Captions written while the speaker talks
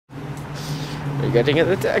You're getting in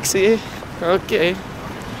the taxi. Okay.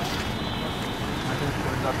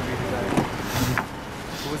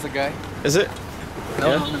 Who was the guy? Is it? No.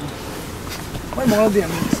 Yeah. My mom did.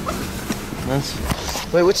 Nice.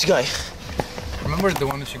 Wait, which guy? Remember the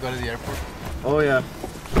one that she got at the airport? Oh yeah.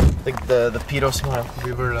 Like the pedo smile.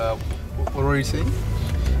 We were, what were you saying?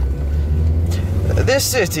 This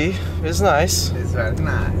city is nice. It's very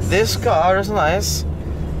nice. This car is nice.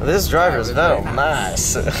 This driver is very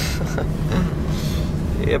nice.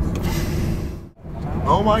 Yep.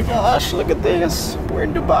 Oh my gosh, look at this. We're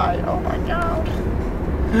in Dubai. Oh my god.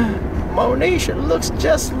 Monation looks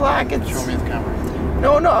just like it. Show me the camera.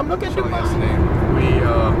 No, I'm looking at Dubai. Yesterday, we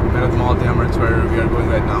met at the mall at the Emirates where we are going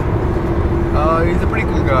right now. He's a pretty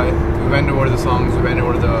cool guy. We went over the songs, we went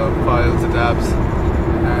over the files, the tabs,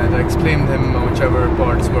 and I explained to him whichever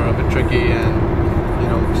parts were a bit tricky, and you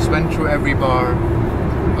know, just went through every bar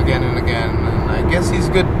again and again. And I guess he's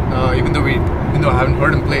good, even though I haven't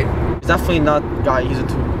heard him play. He's definitely not a guy who's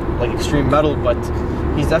into like extreme metal, but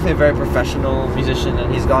he's definitely a very professional musician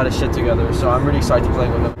and he's got his shit together. So I'm really excited to play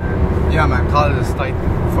with him. Yeah, man, Khaled is tight.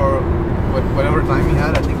 For whatever time he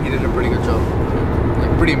had, I think he did a pretty good job.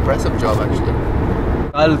 Like, pretty impressive job actually.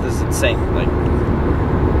 Khaled is insane. Like,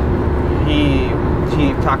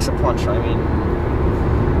 he packs a punch. I mean,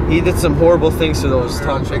 he did some horrible things to those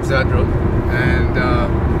Tom Sheikh Zayed Road, and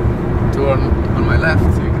on my left,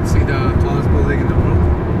 you can see the tallest building in the world.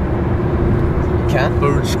 Can?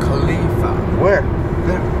 Burj Khalifa. Where?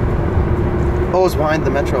 There. Oh, it's behind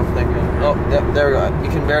the metro thing. Oh, yeah, there we go. You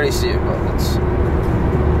can barely see it, but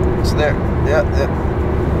it's there. Yeah.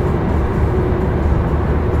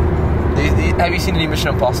 Have you seen any Mission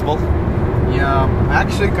Impossible? Yeah, I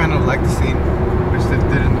actually kind of like the scene which they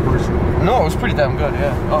did in the first one. No, it was pretty damn good,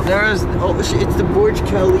 yeah. Oh, there is. Oh, shit, it's the Burj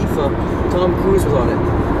Khalifa. Tom Cruise was on it.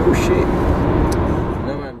 Oh, shit.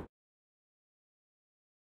 No, man.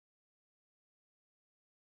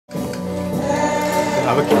 They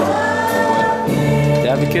have a kid. They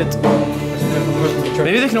have a kid.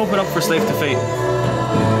 Maybe they can open up for Slave to Fate.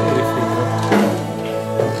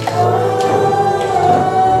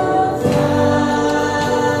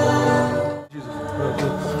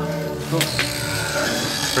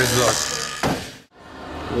 Praise the Lord.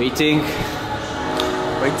 Waiting.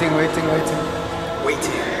 Waiting.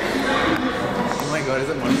 Oh my god, is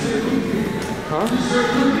it Martin? Huh?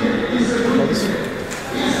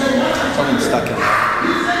 Someone's stuck in there.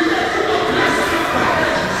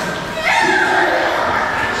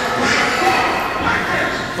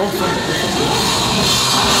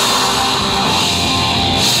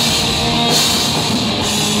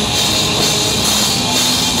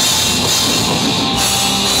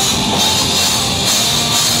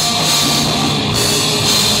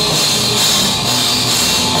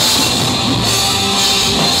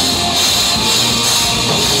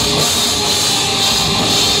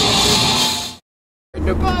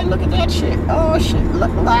 Dubai, look at that shit. Oh shit,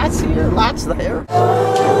 lots here, lots there.